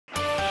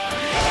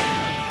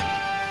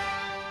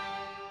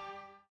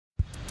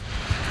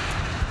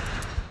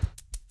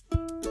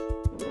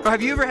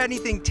Have you ever had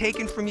anything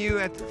taken from you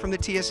from the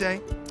TSA?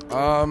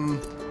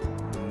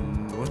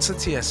 What's the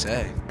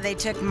TSA? They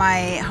took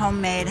my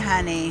homemade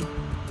honey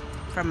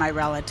from my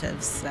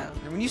relatives, so.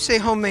 And when you say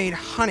homemade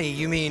honey,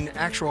 you mean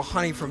actual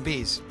honey from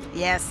bees?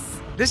 Yes.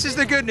 This is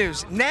the good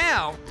news.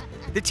 Now,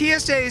 the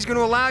TSA is going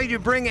to allow you to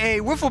bring a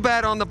wiffle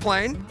bat on the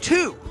plane.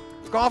 2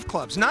 golf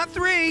clubs. Not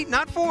 3,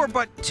 not 4,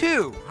 but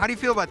 2. How do you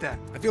feel about that?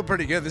 I feel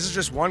pretty good. This is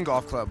just one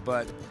golf club,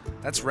 but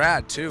that's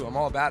rad too. I'm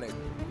all about it.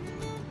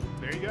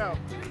 There you go.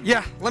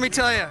 Yeah, let me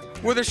tell you,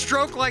 with a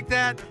stroke like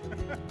that,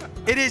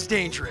 it is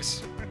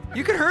dangerous.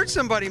 You could hurt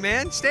somebody,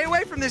 man. Stay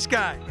away from this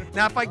guy.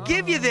 Now, if I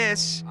give you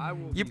this,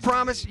 you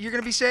promise you're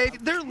going to be safe?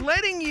 They're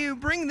letting you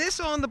bring this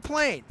on the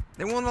plane.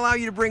 They won't allow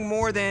you to bring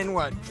more than,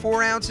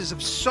 4 ounces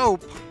of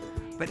soap,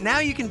 but now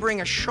you can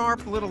bring a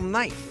sharp little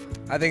knife.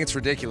 I think it's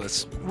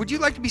ridiculous. Would you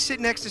like to be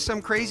sitting next to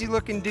some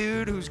crazy-looking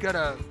dude who's got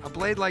a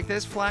blade like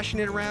this, flashing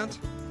it around?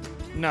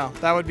 No,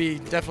 that would be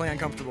definitely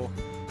uncomfortable.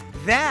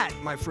 That,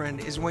 my friend,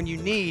 is when you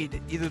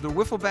need either the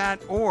wiffle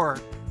bat or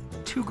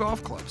 2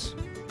 golf clubs.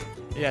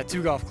 Yeah,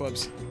 2 golf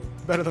clubs.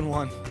 Better than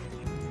 1.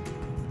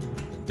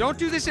 Don't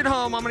do this at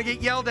home. I'm going to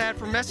get yelled at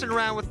for messing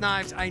around with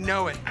knives. I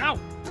know it. Ow!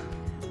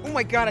 Oh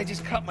my God, I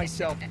just cut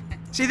myself.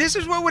 See, this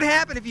is what would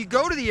happen if you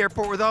go to the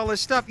airport with all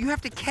this stuff. You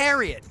have to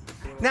carry it.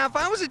 Now, if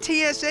I was a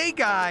TSA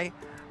guy,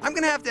 I'm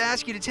going to have to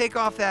ask you to take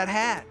off that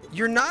hat.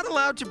 You're not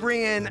allowed to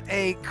bring in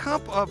a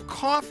cup of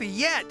coffee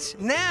yet.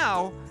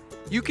 Now,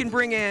 you can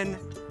bring in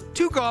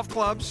 2 golf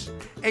clubs,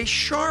 a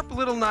sharp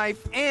little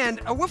knife, and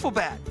a wiffle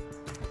bat.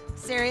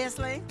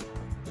 Seriously?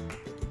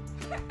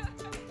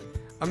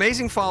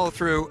 Amazing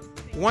follow-through,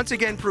 once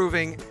again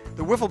proving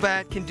the wiffle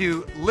bat can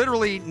do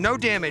literally no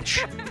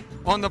damage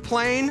on the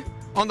plane,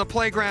 on the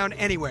playground,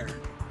 anywhere.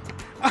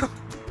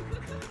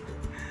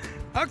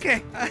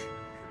 Okay.